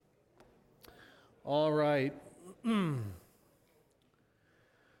All right.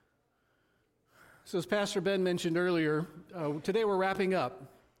 So as Pastor Ben mentioned earlier, today we're wrapping up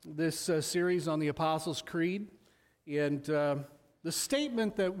this series on the Apostles' Creed. And the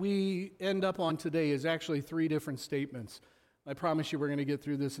statement that we end up on today is actually three different statements. I promise you we're going to get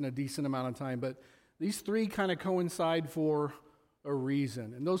through this in a decent amount of time, but these three kind of coincide for a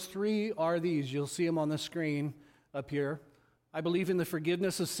reason. And those three are these. You'll see them on the screen up here. I believe in the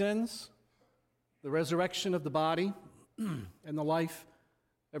forgiveness of sins, the resurrection of the body, and the life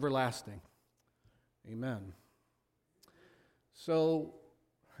everlasting. Amen. So,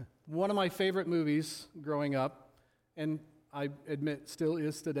 one of my favorite movies growing up, and I admit still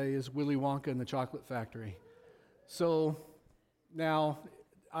is today, is Willy Wonka and the Chocolate Factory. So, now,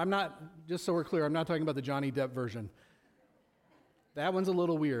 I'm not, just so we're clear, I'm not talking about the Johnny Depp version. That one's a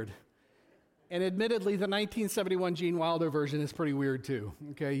little weird. And admittedly, the 1971 Gene Wilder version is pretty weird too.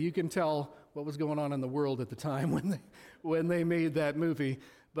 Okay, you can tell what was going on in the world at the time when they made that movie.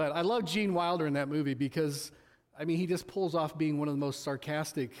 But I love Gene Wilder in that movie because, I mean, he just pulls off being one of the most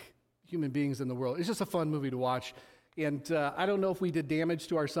sarcastic human beings in the world. It's just a fun movie to watch. And I don't know if we did damage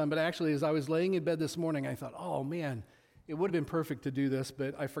to our son, but actually, as I was laying in bed this morning, I thought, oh man, it would have been perfect to do this,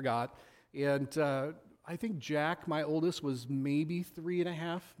 but I forgot. And I think Jack, my oldest, was maybe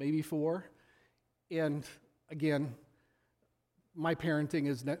 3.5, maybe 4. And again, my parenting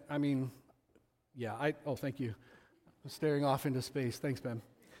is, thank you. I'm staring off into space. Thanks, Ben.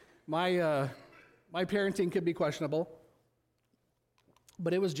 My parenting could be questionable,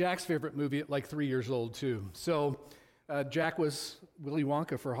 but it was Jack's favorite movie at like 3 years old too. So Jack was Willy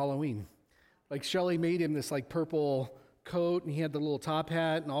Wonka for Halloween. Like Shelley made him this like purple coat, and he had the little top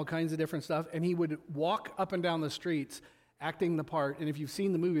hat and all kinds of different stuff, and he would walk up and down the streets acting the part. And if you've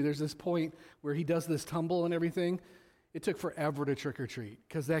seen the movie, there's this point where he does this tumble and everything. It took forever to trick or treat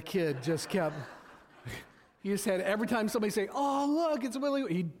because that kid just kept, he just had, every time somebody say, oh, look, it's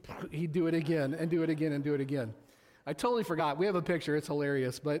Willy, he'd do it again and do it again and do it again. I totally forgot. We have a picture. It's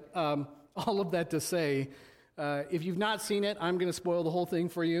hilarious. But all of that to say, if you've not seen it, I'm going to spoil the whole thing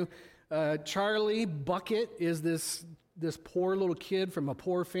for you. Charlie Bucket is this poor little kid from a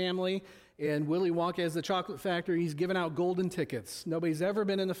poor family, and Willy Wonka is the chocolate factory. He's giving out golden tickets. Nobody's ever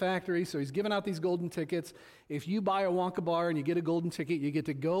been in the factory, so he's giving out these golden tickets. If you buy a Wonka bar and you get a golden ticket, you get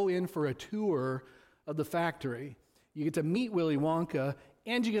to go in for a tour of the factory. You get to meet Willy Wonka,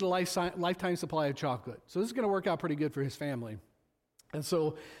 and you get a lifetime supply of chocolate. So this is going to work out pretty good for his family. And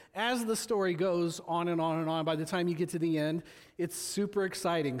so as the story goes on and on and on, by the time you get to the end, it's super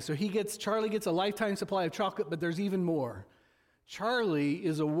exciting. So Charlie gets a lifetime supply of chocolate, but there's even more. Charlie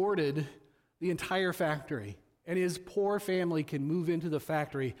is awarded the entire factory, and his poor family can move into the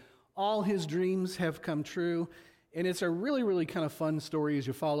factory. All his dreams have come true, and it's a really, really kind of fun story as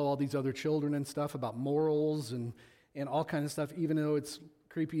you follow all these other children and stuff about morals and all kinds of stuff, even though it's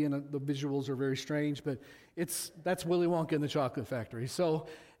creepy and the visuals are very strange, but that's Willy Wonka and the Chocolate Factory. So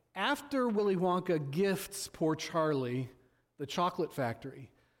after Willy Wonka gifts poor Charlie the chocolate factory,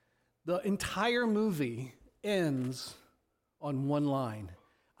 the entire movie ends on one line.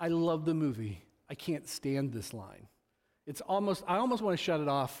 I love the movie. I can't stand this line. I almost want to shut it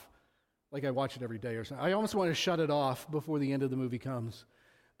off, like I watch it every day or something. I almost want to shut it off before the end of the movie comes.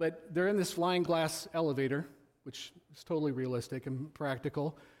 But they're in this flying glass elevator, which is totally realistic and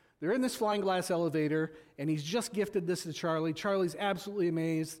practical. They're in this flying glass elevator, and he's just gifted this to Charlie. Charlie's absolutely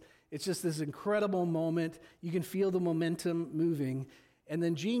amazed. It's just this incredible moment. You can feel the momentum moving. And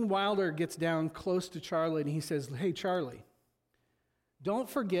then Gene Wilder gets down close to Charlie, and he says, hey, Charlie, don't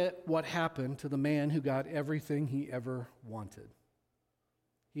forget what happened to the man who got everything he ever wanted.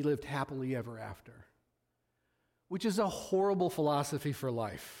 He lived happily ever after, which is a horrible philosophy for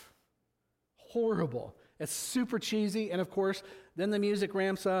life. Horrible. It's super cheesy, and of course, then the music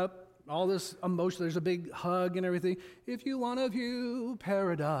ramps up, all this emotion, there's a big hug and everything. If you want to view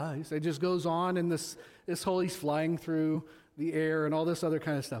paradise, it just goes on, and this whole, he's flying through the air and all this other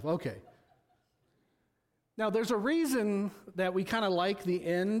kind of stuff. Okay. Now, there's a reason that we kind of like the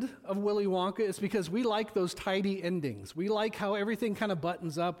end of Willy Wonka. It's because we like those tidy endings. We like how everything kind of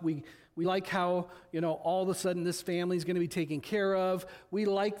buttons up. We like how, all of a sudden this family's going to be taken care of. We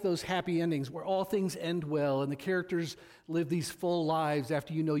like those happy endings where all things end well and the characters live these full lives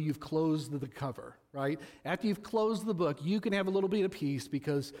after you've closed the cover, right? After you've closed the book, you can have a little bit of peace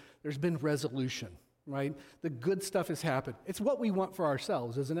because there's been resolution, right? The good stuff has happened. It's what we want for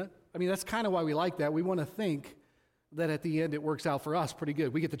ourselves, isn't it? I mean, that's kind of why we like that. We want to think that at the end it works out for us pretty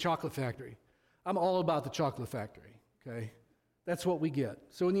good. We get the chocolate factory. I'm all about the chocolate factory, okay? That's what we get.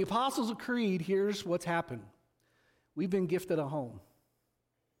 So in the Apostles' Creed, here's what's happened. We've been gifted a home.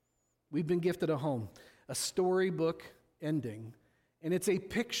 We've been gifted a home, a storybook ending, and it's a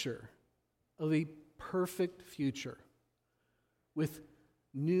picture of a perfect future with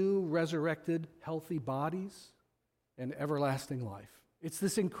new, resurrected, healthy bodies and everlasting life. It's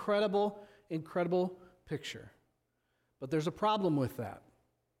this incredible, incredible picture. But there's a problem with that.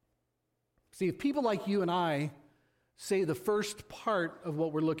 See, if people like you and I say the first part of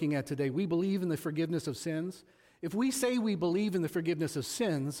what we're looking at today, we believe in the forgiveness of sins. If we say we believe in the forgiveness of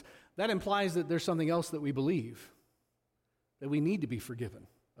sins, that implies that there's something else that we believe, that we need to be forgiven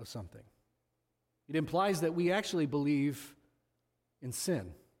of something. It implies that we actually believe in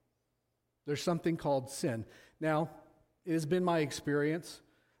sin. There's something called sin. Now, it has been my experience,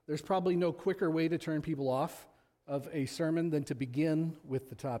 there's probably no quicker way to turn people off of a sermon than to begin with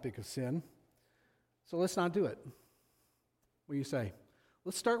the topic of sin. So let's not do it. What do you say?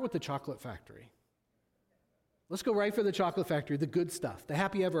 Let's start with the chocolate factory. Let's go right for the chocolate factory, the good stuff, the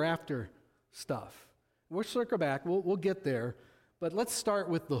happy ever after stuff. We'll circle back, we'll get there, but let's start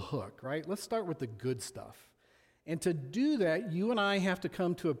with the hook, right? Let's start with the good stuff. And to do that, you and I have to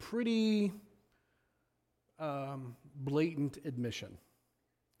come to a pretty blatant admission.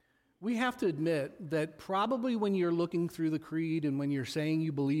 We have to admit that probably when you're looking through the creed and when you're saying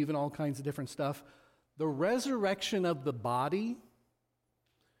you believe in all kinds of different stuff, the resurrection of the body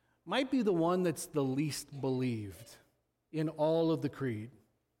might be the one that's the least believed in all of the creed.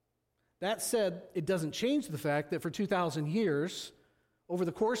 That said, it doesn't change the fact that for 2,000 years, over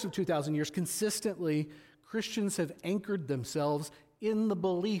the course of 2,000 years, consistently, Christians have anchored themselves in the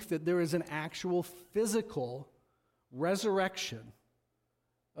belief that there is an actual physical resurrection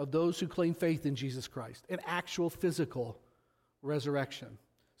of those who claim faith in Jesus Christ, an actual physical resurrection.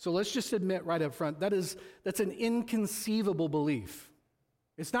 So let's just admit right up front, that's an inconceivable belief.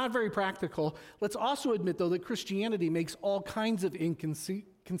 It's not very practical. Let's also admit, though, that Christianity makes all kinds of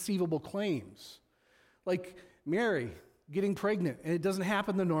inconceivable claims, like Mary getting pregnant, and it doesn't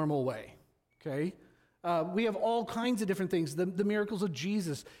happen the normal way, okay? We have all kinds of different things. The miracles of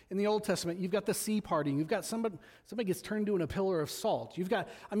Jesus in the Old Testament. You've got the sea parting. You've got somebody gets turned into a pillar of salt. You've got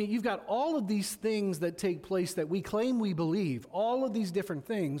all of these things that take place that we claim we believe. All of these different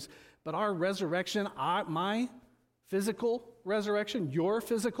things, but our resurrection, my physical resurrection, your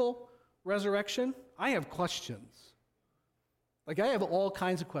physical resurrection, I have questions. Like I have all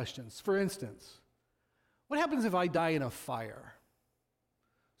kinds of questions. For instance, what happens if I die in a fire?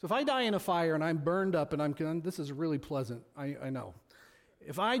 So if I die in a fire and I'm burned up and this is really pleasant, I know.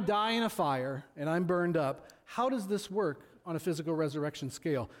 If I die in a fire and I'm burned up, how does this work on a physical resurrection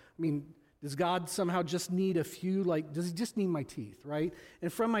scale? I mean, does God somehow just need does he just need my teeth, right?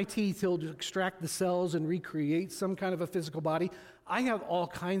 And from my teeth, he'll extract the cells and recreate some kind of a physical body? I have all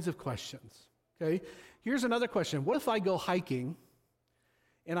kinds of questions, okay? Here's another question. What if I go hiking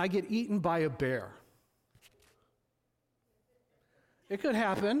and I get eaten by a bear? It could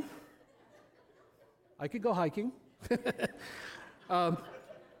happen. I could go hiking.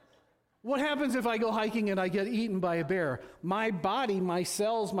 What happens if I go hiking and I get eaten by a bear? My body, my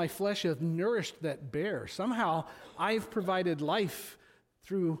cells, my flesh have nourished that bear. Somehow I've provided life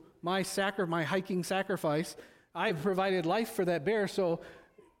through my hiking sacrifice. I've provided life for that bear. So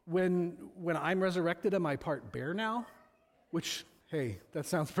when I'm resurrected, am I part bear now? Which, hey, that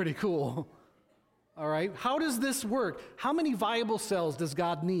sounds pretty cool. All right, how does this work? How many viable cells does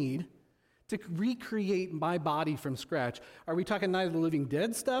God need to recreate my body from scratch? Are we talking Night of the Living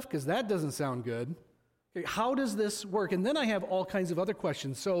Dead stuff? Because that doesn't sound good. Okay, how does this work? And then I have all kinds of other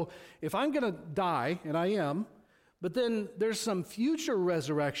questions. So if I'm going to die, and I am, but then there's some future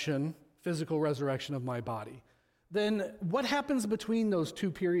resurrection, physical resurrection of my body, then what happens between those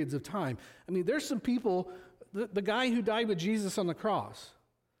two periods of time? I mean, there's some people, the guy who died with Jesus on the cross,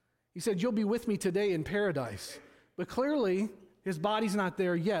 he said, "You'll be with me today in paradise." But clearly, his body's not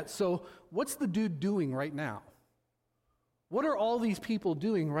there yet. So what's the dude doing right now? What are all these people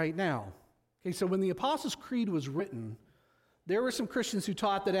doing right now? Okay, so when the Apostles' Creed was written, there were some Christians who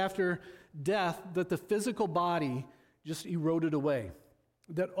taught that after death, that the physical body just eroded away.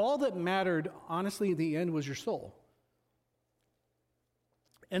 That all that mattered, honestly, in the end, was your soul.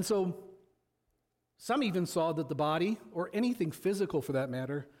 And so some even saw that the body, or anything physical for that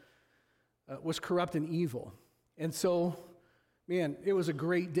matter, was corrupt and evil. And so, man, it was a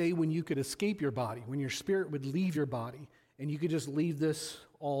great day when you could escape your body, when your spirit would leave your body, and you could just leave this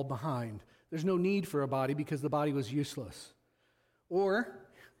all behind. There's no need for a body because the body was useless. Or,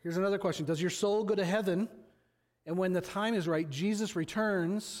 here's another question. Does your soul go to heaven, and when the time is right, Jesus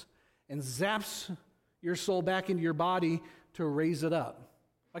returns and zaps your soul back into your body to raise it up?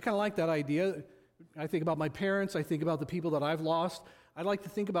 I kind of like that idea. I think about my parents. I think about the people that I've lost. I'd like to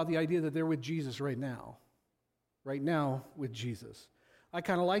think about the idea that they're with Jesus right now with Jesus. I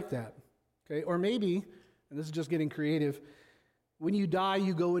kind of like that, okay? Or maybe, and this is just getting creative, when you die,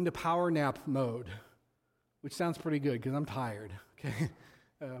 you go into power nap mode, which sounds pretty good because I'm tired, okay?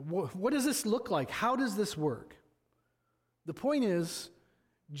 What does this look like? How does this work? The point is,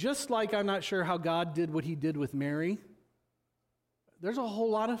 just like I'm not sure how God did what he did with Mary, there's a whole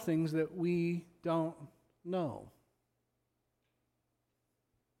lot of things that we don't know.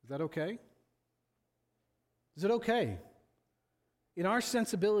 Is that okay? Is it okay? In our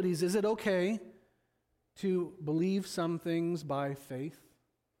sensibilities, is it okay to believe some things by faith?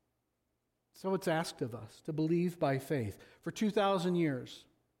 So it's asked of us to believe by faith. For 2,000 years,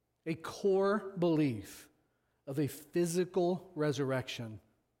 a core belief of a physical resurrection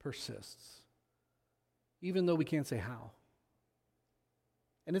persists, even though we can't say how.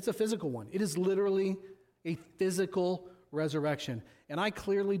 And it's a physical one. It is literally a physical resurrection. And I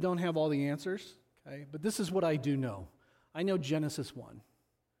clearly don't have all the answers, okay? But this is what I do know. I know Genesis 1.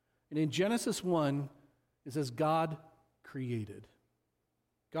 And in Genesis 1, it says God created.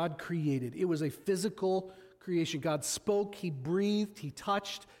 God created. It was a physical creation. God spoke, he breathed, he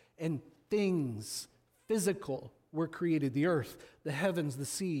touched, and things, physical, were created. The earth, the heavens, the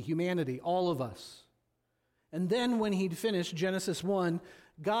sea, humanity, all of us. And then when he'd finished Genesis 1,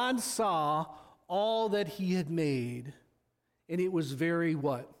 God saw all that he had made, and it was very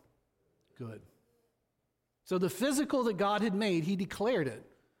what? Good. So the physical that God had made, he declared it.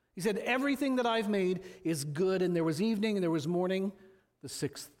 He said, everything that I've made is good, and there was evening and there was morning, the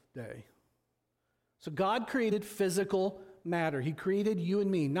sixth day. So God created physical matter. He created you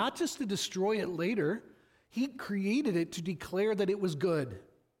and me, not just to destroy it later. He created it to declare that it was good.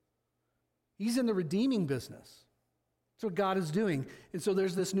 He's in the redeeming business. That's what God is doing. And so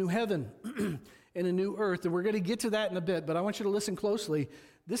there's this new heaven and a new earth, and we're going to get to that in a bit, but I want you to listen closely.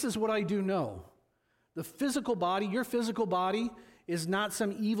 This is what I do know. The physical body, your physical body, is not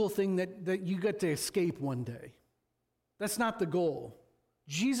some evil thing that you get to escape one day. That's not the goal.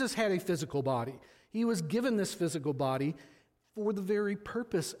 Jesus had a physical body. He was given this physical body for the very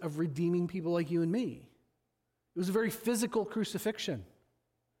purpose of redeeming people like you and me. It was a very physical crucifixion.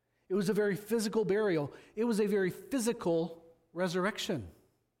 It was a very physical burial. It was a very physical resurrection.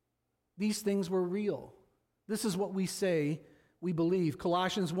 These things were real. This is what we say we believe.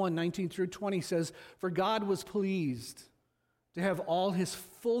 Colossians 1:19 through 20 says, "For God was pleased to have all his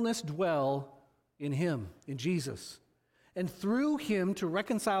fullness dwell in him," in Jesus, "and through him to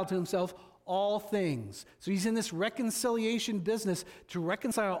reconcile to himself all things." So he's in this reconciliation business to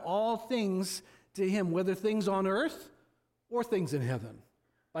reconcile all things to him, whether things on earth or things in heaven,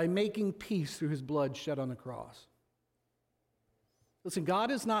 by making peace through his blood shed on the cross. Listen,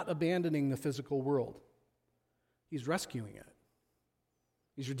 God is not abandoning the physical world. He's rescuing it.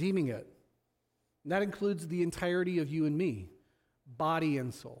 He's redeeming it. And that includes the entirety of you and me, body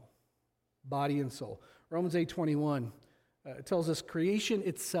and soul. Body and soul. Romans 8:21 tells us creation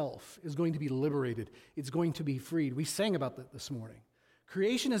itself is going to be liberated. It's going to be freed. We sang about that this morning.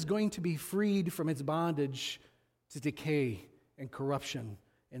 Creation is going to be freed from its bondage to decay and corruption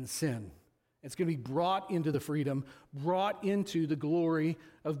and sin. It's going to be brought into the freedom, brought into the glory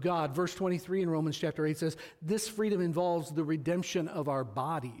of God. Verse 23 in Romans chapter 8 says, this freedom involves the redemption of our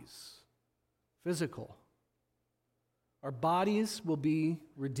bodies, physical. Our bodies will be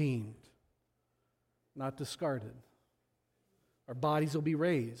redeemed, not discarded. Our bodies will be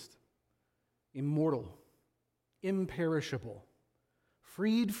raised, immortal, imperishable,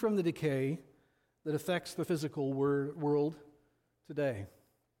 freed from the decay that affects the physical world today.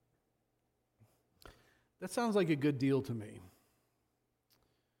 That sounds like a good deal to me.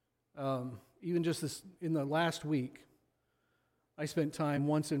 Even just this, in the last week, I spent time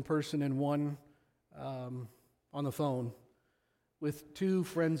once in person and one on the phone with two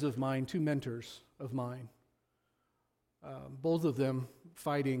friends of mine, two mentors of mine, both of them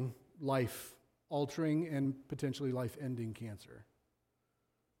fighting life-altering and potentially life-ending cancer.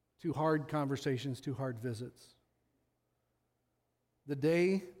 Two hard conversations, two hard visits.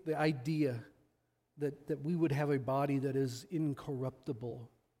 The idea that we would have a body that is incorruptible,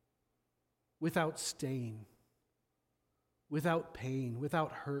 without stain, without pain,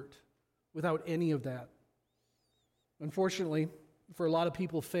 without hurt, without any of that. Unfortunately, for a lot of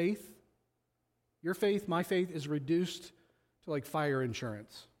people, your faith, my faith, is reduced to like fire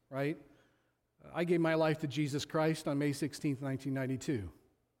insurance, right? I gave my life to Jesus Christ on May 16th, 1992.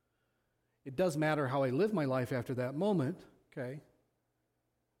 It does matter how I live my life after that moment, okay?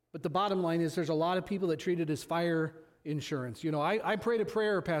 But the bottom line is there's a lot of people that treat it as fire insurance. You know, I prayed a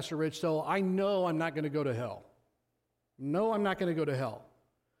prayer, Pastor Rich, so I know I'm not going to go to hell. No, I'm not going to go to hell.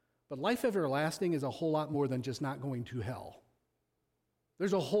 But life everlasting is a whole lot more than just not going to hell.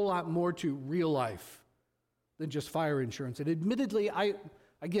 There's a whole lot more to real life than just fire insurance. And admittedly, I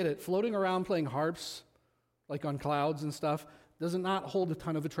get it. Floating around playing harps, like on clouds and stuff, does not hold a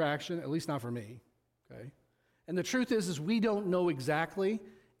ton of attraction, at least not for me. Okay? And the truth is we don't know exactly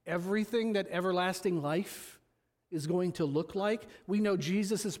everything that everlasting life is going to look like. We know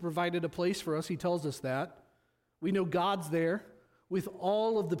Jesus has provided a place for us. He tells us that. We know God's there with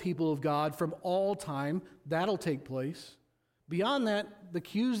all of the people of God from all time. That'll take place. Beyond that, the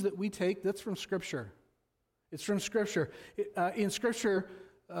cues that we take, that's from Scripture. It's from Scripture. In Scripture,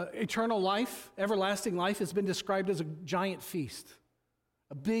 eternal life, everlasting life, has been described as a giant feast,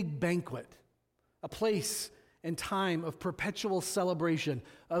 a big banquet, a place and time of perpetual celebration,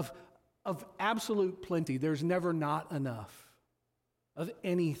 of absolute plenty. There's never not enough of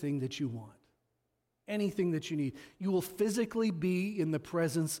anything that you want, anything that you need. You will physically be in the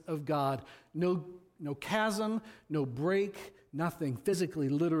presence of God. No chasm, no break, nothing. Physically,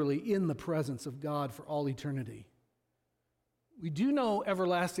 literally in the presence of God for all eternity. We do know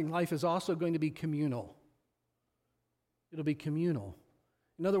everlasting life is also going to be communal. It'll be communal.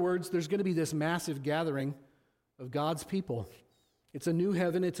 In other words, there's going to be this massive gathering of God's people. It's a new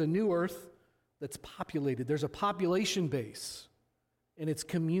heaven, it's a new earth that's populated. There's a population base, and it's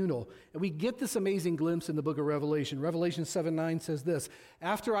communal. And we get this amazing glimpse in the book of Revelation. Revelation 7:9 says this,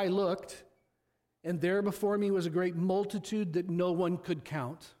 "After I looked, and there before me was a great multitude that no one could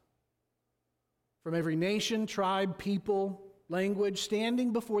count, from every nation, tribe, people, language,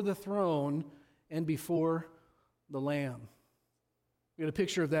 standing before the throne and before the Lamb." We get a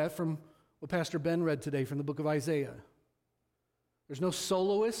picture of that from what Pastor Ben read today from the book of Isaiah. There's no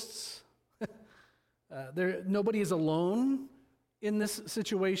soloists. Nobody is alone in this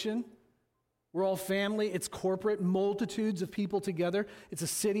situation. We're all family. It's corporate, multitudes of people together. It's a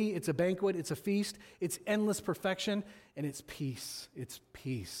city, it's a banquet, it's a feast, it's endless perfection, and it's peace. It's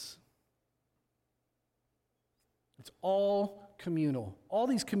peace. It's all communal. All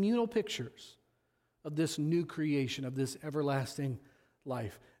these communal pictures of this new creation, of this everlasting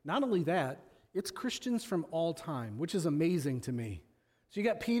life. Not only that, it's Christians from all time, which is amazing to me. So you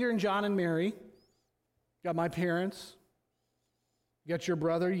got Peter and John and Mary. You got my parents. You got your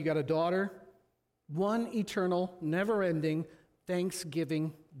brother. You got a daughter. One eternal, never-ending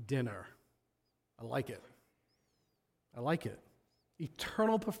Thanksgiving dinner. I like it. I like it.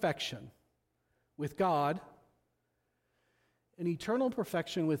 Eternal perfection with God and eternal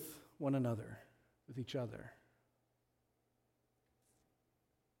perfection with one another, with each other.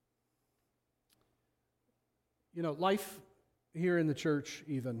 You know, life here in the church,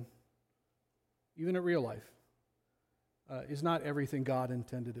 even at real life, is not everything God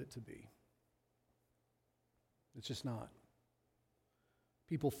intended it to be. It's just not.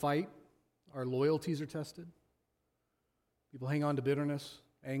 People fight. Our loyalties are tested. People hang on to bitterness,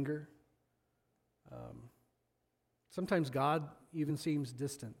 anger. Sometimes God even seems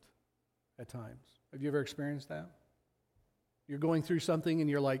distant at times. Have you ever experienced that? You're going through something and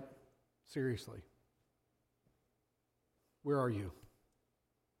you're like, seriously, where are you?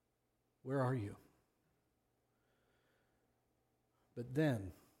 Where are you? But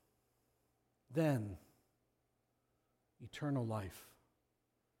then, eternal life.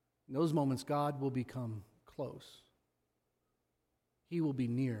 In those moments, God will become close. He will be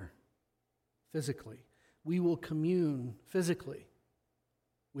near physically. We will commune physically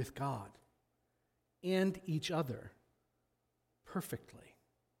with God and each other perfectly,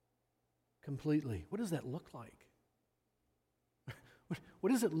 completely. What does that look like?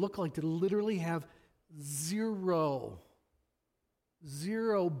 What does it look like to literally have zero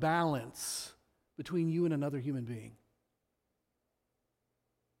balance between you and another human being?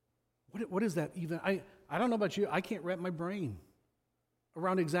 What is that even? I don't know about you. I can't wrap my brain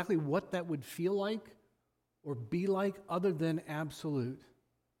around exactly what that would feel like or be like other than absolute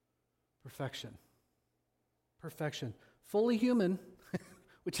perfection. Perfection. Fully human,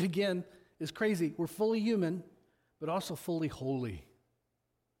 which again is crazy. We're fully human, but also fully holy.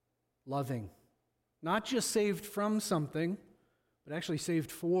 Loving. Not just saved from something, but actually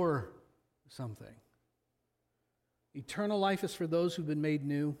saved for something. Eternal life is for those who've been made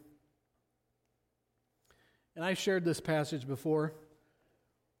new. And I've shared this passage before.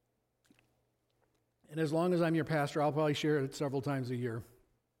 And as long as I'm your pastor, I'll probably share it several times a year.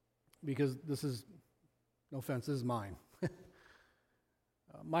 Because this is, no offense, this is mine.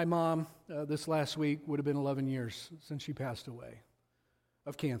 My mom, this last week, would have been 11 years since she passed away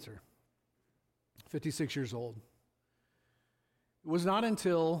of cancer. 56 years old. It was not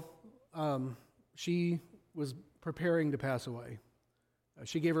until she was preparing to pass away.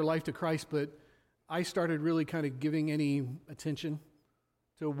 She gave her life to Christ, but I started really kind of giving any attention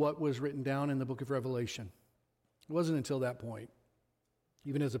to what was written down in the book of Revelation. It wasn't until that point,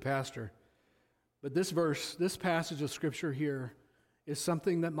 even as a pastor. But this verse, this passage of Scripture here, is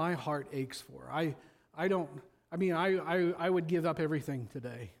something that my heart aches for. I would give up everything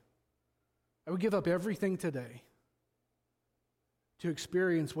today. I would give up everything today to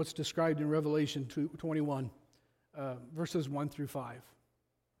experience what's described in Revelation 21, verses 1 through 5.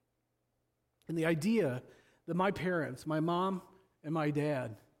 And the idea that my parents, my mom and my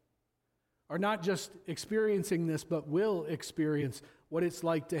dad, are not just experiencing this, but will experience what it's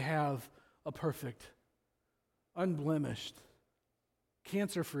like to have a perfect, unblemished,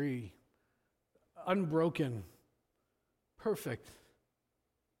 cancer-free, unbroken, perfect,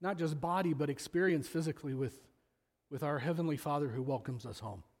 not just body, but experience physically with our Heavenly Father who welcomes us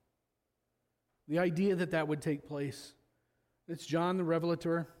home. The idea that that would take place. It's John the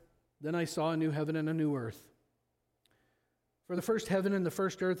Revelator. Then I saw a new heaven and a new earth. For the first heaven and the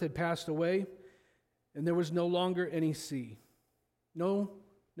first earth had passed away, and there was no longer any sea. No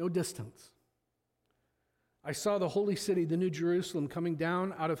distance. I saw the holy city, the new Jerusalem, coming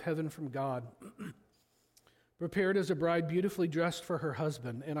down out of heaven from God, prepared as a bride beautifully dressed for her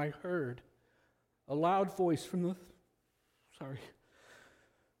husband. And I heard a loud voice from the...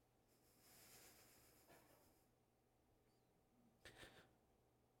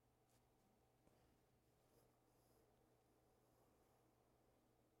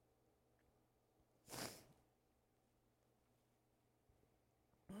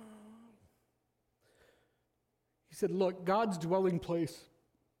 He said, "Look, God's dwelling place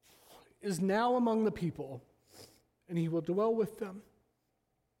is now among the people, and he will dwell with them.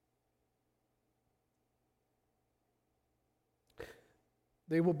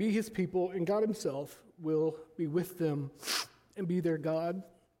 They will be his people, and God himself will be with them and be their God.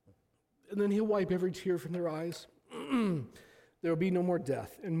 And then he'll wipe every tear from their eyes. There will be no more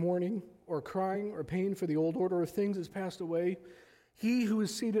death, and mourning, or crying, or pain, for the old order of things has passed away. He who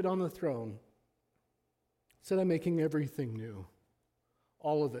is seated on the throne said, I'm making everything new,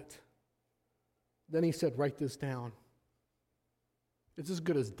 all of it. Then he said, write this down. It's as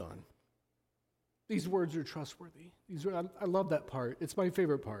good as done. These words are trustworthy. I love that part. It's my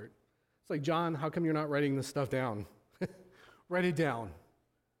favorite part. It's like, John, how come you're not writing this stuff down? Write it down.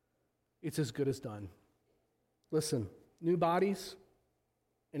 It's as good as done. Listen, new bodies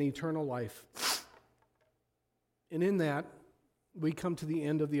and eternal life. And in that, we come to the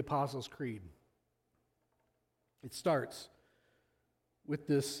end of the Apostles' Creed. It starts with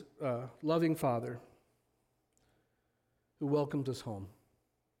this loving Father who welcomes us home.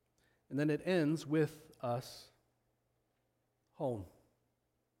 And then it ends with us home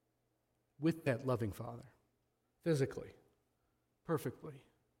with that loving Father, physically, perfectly,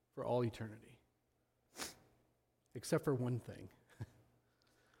 for all eternity. Except for one thing.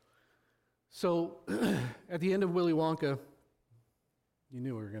 So, at the end of Willy Wonka, you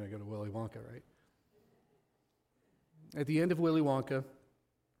knew we were going to go to Willy Wonka, right? At the end of Willy Wonka,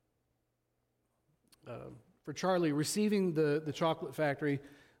 for Charlie, receiving the chocolate factory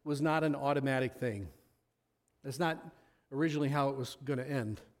was not an automatic thing. That's not originally how it was going to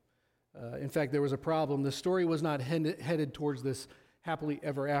end. In fact, there was a problem. The story was not headed towards this happily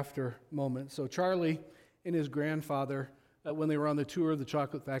ever after moment. So Charlie and his grandfather, when they were on the tour of the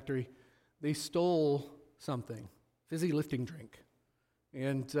chocolate factory, they stole something, fizzy lifting drink.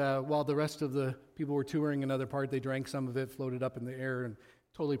 And while the rest of the people were touring another part, they drank some of it, floated up in the air, and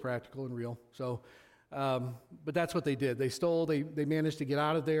totally practical and real. So, but that's what they did. They stole, they managed to get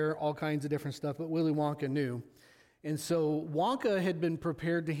out of there, all kinds of different stuff, but Willy Wonka knew. And so Wonka had been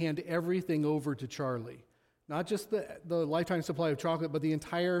prepared to hand everything over to Charlie. Not just the lifetime supply of chocolate, but the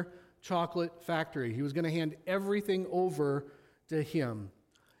entire chocolate factory. He was going to hand everything over to him.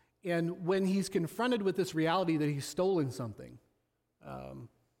 And when he's confronted with this reality that he's stolen something,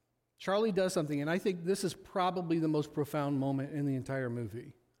 Charlie does something, and I think this is probably the most profound moment in the entire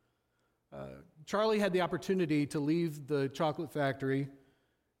movie. Charlie had the opportunity to leave the chocolate factory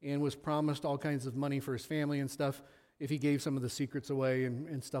and was promised all kinds of money for his family and stuff if he gave some of the secrets away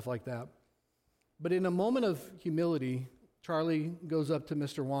and stuff like that. But in a moment of humility, Charlie goes up to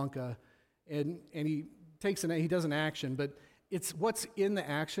Mr. Wonka and he does an action, but it's what's in the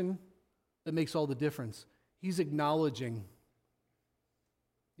action that makes all the difference. He's acknowledging,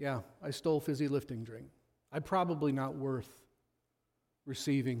 yeah, I stole fizzy lifting drink. I'm probably not worth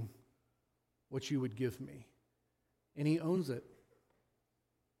receiving what you would give me. And he owns it.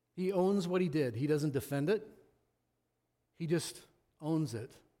 He owns what he did. He doesn't defend it. He just owns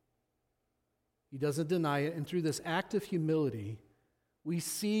it. He doesn't deny it. And through this act of humility, we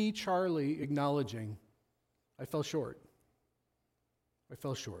see Charlie acknowledging, I fell short. I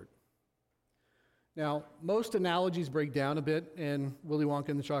fell short. Now, most analogies break down a bit, and Willy Wonka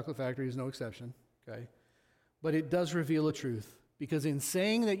and the Chocolate Factory is no exception, okay? But it does reveal a truth, because in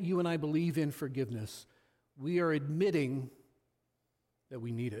saying that you and I believe in forgiveness, we are admitting that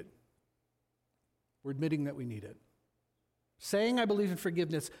we need it. We're admitting that we need it. Saying I believe in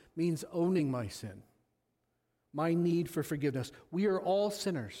forgiveness means owning my sin, my need for forgiveness. We are all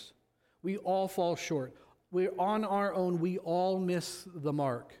sinners. We all fall short. We're on our own. We all miss the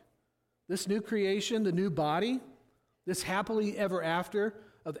mark. This new creation, the new body, this happily ever after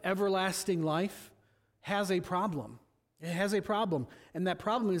of everlasting life has a problem. It has a problem. And that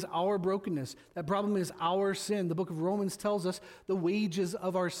problem is our brokenness. That problem is our sin. The book of Romans tells us the wages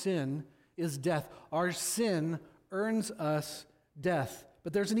of our sin is death. Our sin earns us death.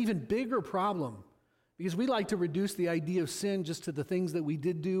 But there's an even bigger problem, because we like to reduce the idea of sin just to the things that we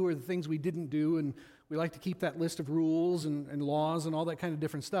did do or the things we didn't do, and we like to keep that list of rules and laws and all that kind of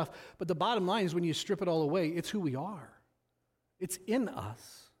different stuff. But the bottom line is, when you strip it all away, it's who we are. It's in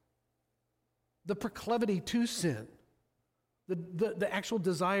us. The proclivity to sin, the actual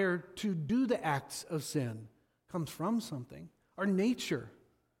desire to do the acts of sin comes from something. Our nature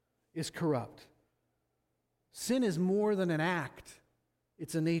is corrupt. Sin is more than an act.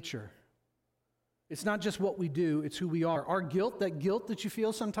 It's a nature. It's not just what we do, it's who we are. Our guilt, that you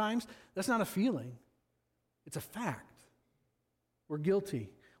feel sometimes, that's not a feeling. It's a fact. We're guilty.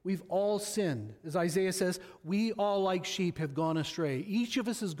 We've all sinned. As Isaiah says, we all like sheep have gone astray. Each of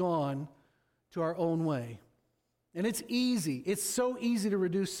us has gone to our own way. And it's easy. It's so easy to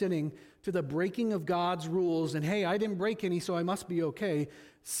reduce sinning to the breaking of God's rules and, hey, I didn't break any, so I must be okay.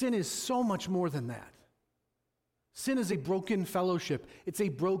 Sin is so much more than that. Sin is a broken fellowship. It's a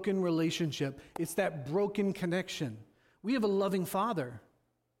broken relationship. It's that broken connection. We have a loving Father.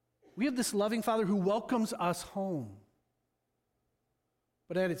 We have this loving Father who welcomes us home.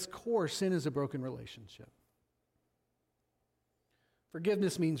 But at its core, sin is a broken relationship.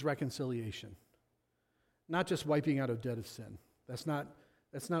 Forgiveness means reconciliation, not just wiping out a debt of sin. That's not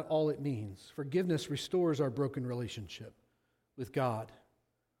all it means. Forgiveness restores our broken relationship with God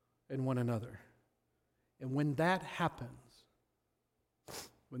and one another. And when that happens,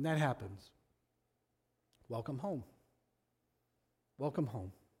 welcome home. Welcome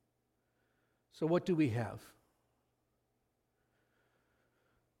home. So what do we have?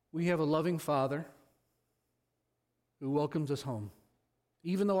 We have a loving Father who welcomes us home.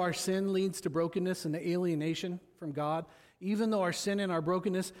 Even though our sin leads to brokenness and alienation from God, even though our sin and our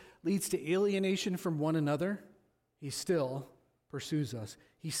brokenness leads to alienation from one another, He still pursues us.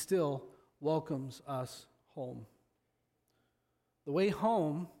 He still welcomes us home. The way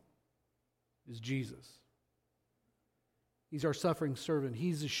home is Jesus. He's our suffering servant.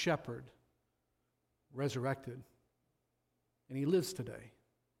 He's a shepherd, resurrected, and He lives today.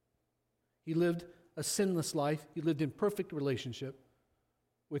 He lived a sinless life. He lived in perfect relationship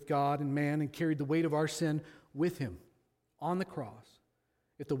with God and man and carried the weight of our sin with Him on the cross.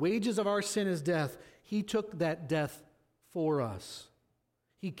 If the wages of our sin is death, He took that death for us.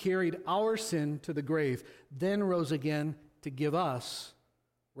 He carried our sin to the grave, then rose again to give us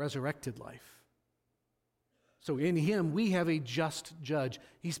resurrected life. So in Him, we have a just judge.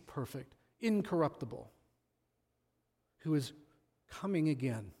 He's perfect, incorruptible, who is coming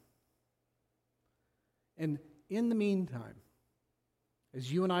again. And in the meantime,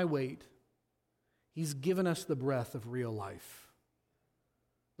 as you and I wait, He's given us the breath of real life,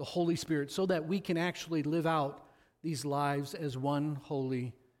 the Holy Spirit, so that we can actually live out these lives as one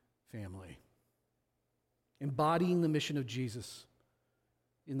holy family, embodying the mission of Jesus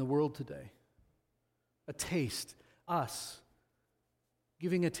in the world today. A taste, us,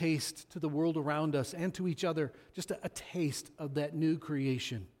 giving a taste to the world around us and to each other, just a taste of that new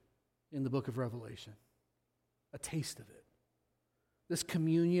creation in the book of Revelation. A taste of it. This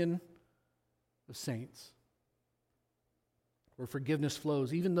communion of saints, where forgiveness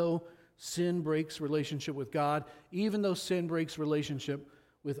flows, even though sin breaks relationship with God, even though sin breaks relationship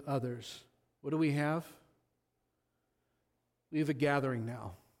with others. What do we have? We have a gathering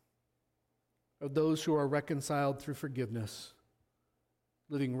now of those who are reconciled through forgiveness,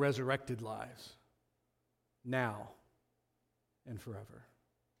 living resurrected lives, now and forever.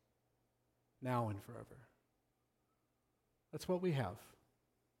 Now and forever. That's what we have.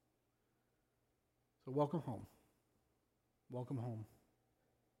 So welcome home. Welcome home.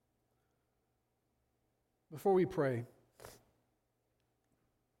 Before we pray,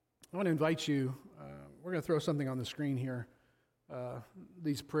 I want to invite you, we're going to throw something on the screen here.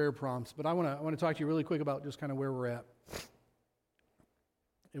 these prayer prompts. But I want to talk to you really quick about just kind of where we're at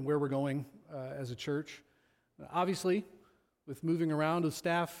and where we're going as a church. Obviously, with moving around with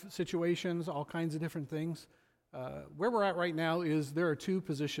staff situations, all kinds of different things, where we're at right now is there are two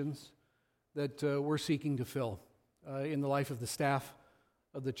positions that we're seeking to fill in the life of the staff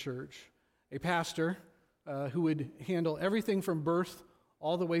of the church. A pastor who would handle everything from birth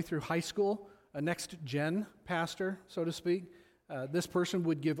all the way through high school, a next-gen pastor, so to speak. This person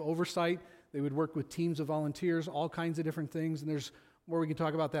would give oversight. They would work with teams of volunteers, all kinds of different things, and there's more we can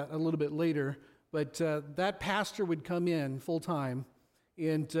talk about that a little bit later. But that pastor would come in full-time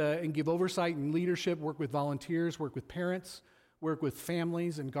and give oversight and leadership, work with volunteers, work with parents, work with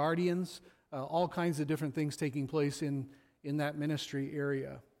families and guardians, all kinds of different things taking place in that ministry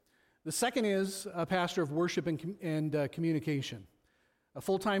area. The second is a pastor of worship and communication, a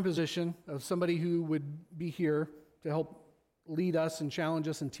full-time position of somebody who would be here to help lead us and challenge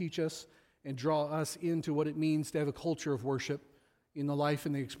us and teach us and draw us into what it means to have a culture of worship in the life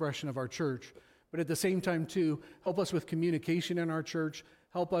and the expression of our church. But at the same time, too, help us with communication in our church,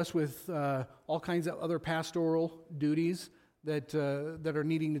 help us with all kinds of other pastoral duties that are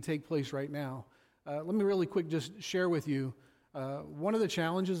needing to take place right now. Let me really quick just share with you, one of the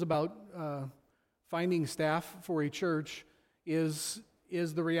challenges about finding staff for a church is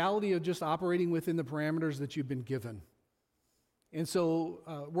the reality of just operating within the parameters that you've been given. And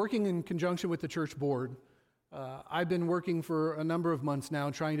so working in conjunction with the church board, I've been working for a number of months now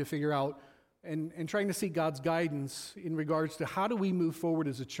trying to figure out and trying to seek God's guidance in regards to how do we move forward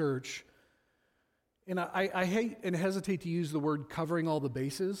as a church. And I hate and hesitate to use the word covering all the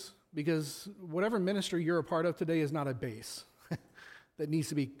bases, because whatever ministry you're a part of today is not a base that needs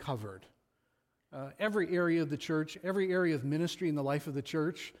to be covered. Every area of the church, every area of ministry in the life of the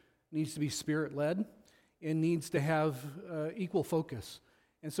church needs to be Spirit-led and needs to have equal focus.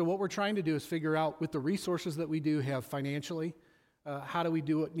 And so what we're trying to do is figure out, with the resources that we do have financially, how do we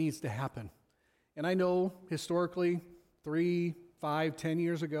do what needs to happen? And I know historically, 3, 5, 10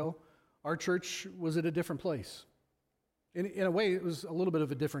 years ago, our church was at a different place. In a way, it was a little bit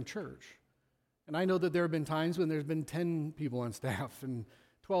of a different church. And I know that there have been times when there's been 10 people on staff and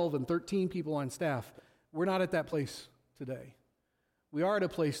 12 and 13 people on staff. We're not at that place today. We are at a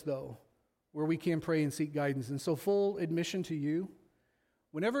place, though, where we can pray and seek guidance. And so full admission to you,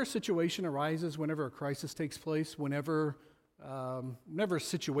 whenever a situation arises, whenever a crisis takes place, whenever a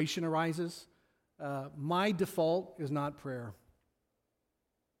situation arises, my default is not prayer.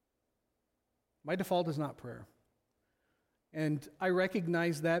 My default is not prayer. And I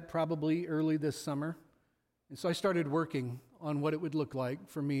recognized that probably early this summer. And so I started working on what it would look like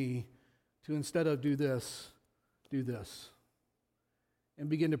for me to, instead of do this, and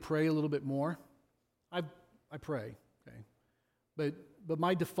begin to pray a little bit more. I pray, okay? But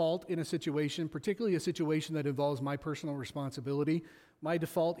my default in a situation, particularly a situation that involves my personal responsibility, my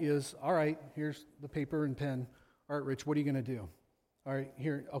default is, all right, here's the paper and pen. All right, Rich, what are you going to do? All right,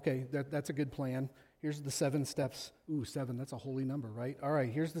 here, okay, that's a good plan. Here's the 7 steps. Ooh, 7, that's a holy number, right? All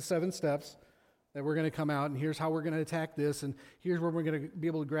right, here's the 7 steps that we're going to come out, and here's how we're going to attack this, and here's where we're going to be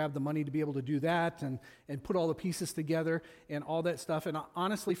able to grab the money to be able to do that, and put all the pieces together, and all that stuff. And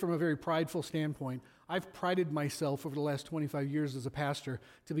honestly, from a very prideful standpoint, I've prided myself over the last 25 years as a pastor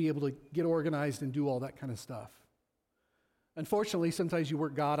to be able to get organized and do all that kind of stuff. Unfortunately, sometimes you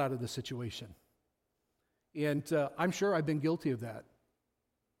work God out of the situation. And I'm sure I've been guilty of that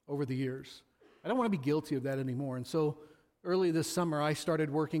over the years. I don't want to be guilty of that anymore. And so early this summer, I started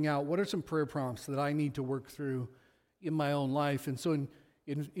working out what are some prayer prompts that I need to work through in my own life. And so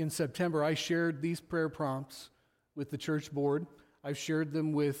in September, I shared these prayer prompts with the church board. I've shared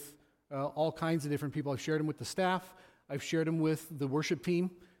them with all kinds of different people. I've shared them with the staff. I've shared them with the worship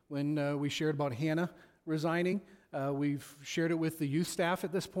team when we shared about Hannah resigning. We've shared it with the youth staff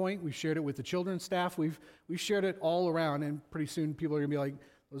at this point. We've shared it with the children's staff. We've shared it all around, and pretty soon people are going to be like,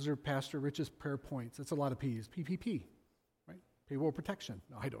 those are Pastor Rich's prayer points. That's a lot of P's. PPP, right? Payroll protection.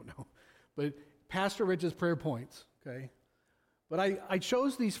 No, I don't know. But Pastor Rich's prayer points, okay? But I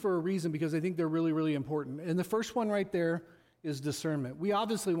chose these for a reason because I think they're really, really important. And the first one right there is discernment. We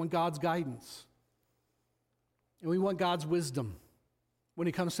obviously want God's guidance. And we want God's wisdom when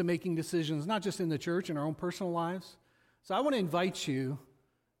it comes to making decisions, not just in the church, in our own personal lives. So I want to invite you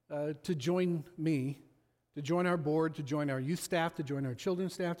to join me, to join our board, to join our youth staff, to join our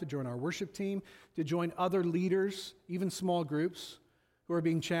children's staff, to join our worship team, to join other leaders, even small groups, who are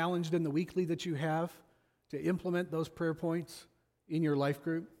being challenged in the weekly that you have to implement those prayer points in your life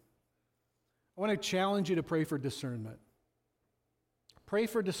group. I want to challenge you to pray for discernment. Pray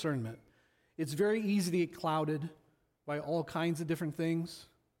for discernment. It's very easy to get clouded by all kinds of different things.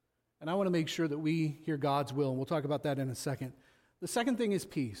 And I want to make sure that we hear God's will, and we'll talk about that in a second. The second thing is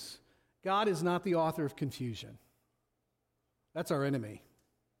peace. God is not the author of confusion. That's our enemy,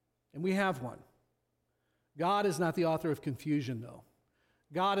 and we have one. God is not the author of confusion, though.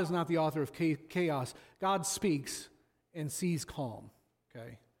 God is not the author of chaos. God speaks and sees calm,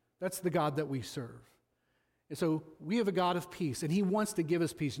 okay? That's the God that we serve. And so we have a God of peace, and he wants to give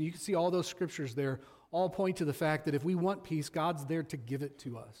us peace. And you can see all those scriptures there all point to the fact that if we want peace, God's there to give it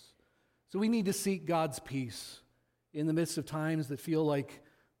to us. So we need to seek God's peace in the midst of times that feel like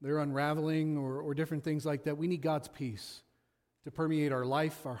they're unraveling or different things like that. We need God's peace to permeate our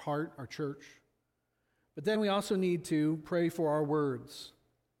life, our heart, our church. But then we also need to pray for our words.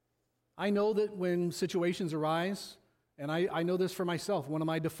 I know that when situations arise, and I know this for myself, one of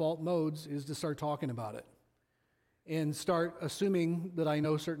my default modes is to start talking about it and start assuming that I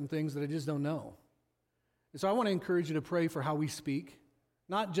know certain things that I just don't know. And so I want to encourage you to pray for how we speak,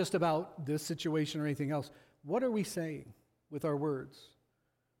 not just about this situation or anything else. What are we saying with our words?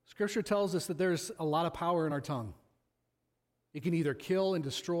 Scripture tells us that there's a lot of power in our tongue. It can either kill and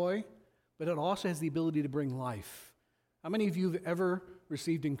destroy, but it also has the ability to bring life. How many of you have ever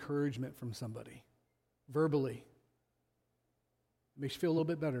received encouragement from somebody, verbally? It makes you feel a little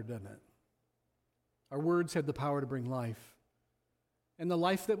bit better, doesn't it? Our words have the power to bring life. And the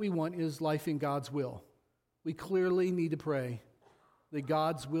life that we want is life in God's will. We clearly need to pray that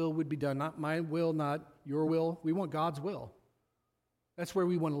God's will would be done. Not my will, not your will. We want God's will. That's where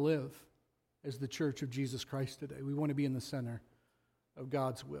we want to live as the church of Jesus Christ today. We want to be in the center of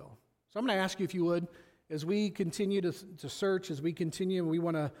God's will. So I'm going to ask you, if you would, as we continue to search, as we continue, we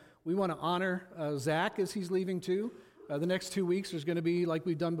want to honor Zach as he's leaving too. The next 2 weeks, there's going to be, like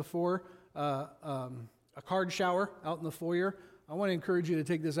we've done before, a card shower out in the foyer. I want to encourage you to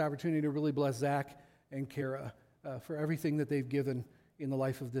take this opportunity to really bless Zach and Kara for everything that they've given in the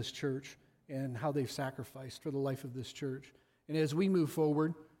life of this church and how they've sacrificed for the life of this church. And as we move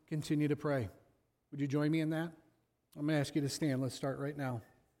forward, continue to pray. Would you join me in that? I'm going to ask you to stand. Let's start right now.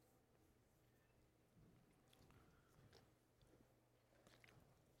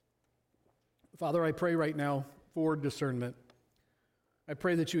 Father, I pray right now for discernment. I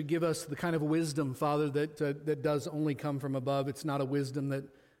pray that you would give us the kind of wisdom, Father, that does only come from above. It's not a wisdom that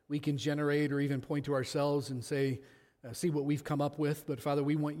we can generate or even point to ourselves and say, see what we've come up with. But Father,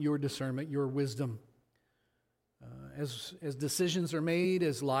 we want your discernment, your wisdom. As decisions are made,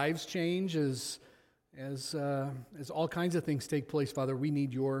 as lives change, as all kinds of things take place, Father, we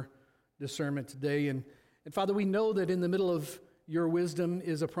need your discernment today. And Father, we know that in the middle of your wisdom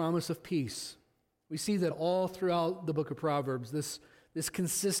is a promise of peace. We see that all throughout the book of Proverbs, this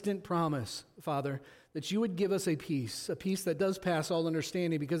consistent promise, Father, that you would give us a peace that does pass all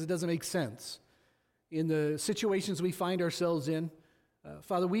understanding because it doesn't make sense. In the situations we find ourselves in,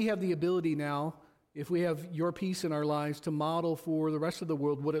 Father, we have the ability now, if we have your peace in our lives, to model for the rest of the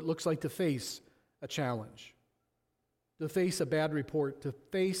world what it looks like to face a challenge, to face a bad report, to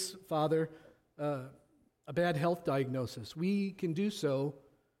face, Father, a bad health diagnosis. We can do so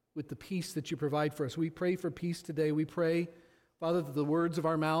with the peace that you provide for us. We pray for peace today. We pray, Father, that the words of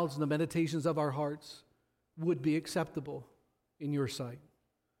our mouths and the meditations of our hearts would be acceptable in your sight.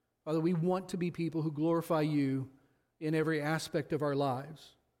 Father, we want to be people who glorify you in every aspect of our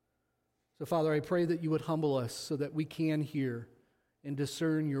lives. So, Father, I pray that you would humble us so that we can hear and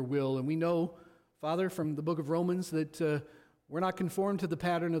discern your will. And we know, Father, from the book of Romans that we're not conformed to the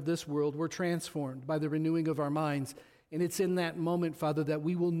pattern of this world. We're transformed by the renewing of our minds. And it's in that moment, Father, that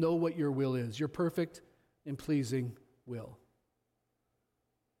we will know what your will is, your perfect and pleasing will.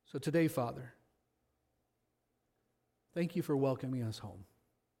 So today, Father, thank you for welcoming us home.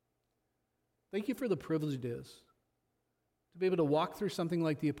 Thank you for the privilege it is to be able to walk through something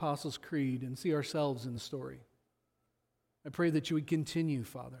like the Apostles' Creed and see ourselves in the story. I pray that you would continue,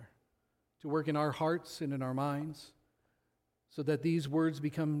 Father, to work in our hearts and in our minds so that these words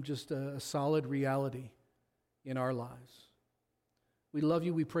become just a solid reality in our lives. We love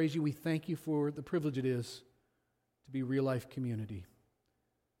you, we praise you, we thank you for the privilege it is to be Real Life Community.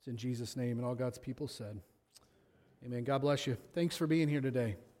 It's in Jesus' name, and all God's people said, amen. God bless you. Thanks for being here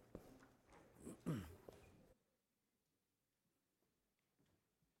today.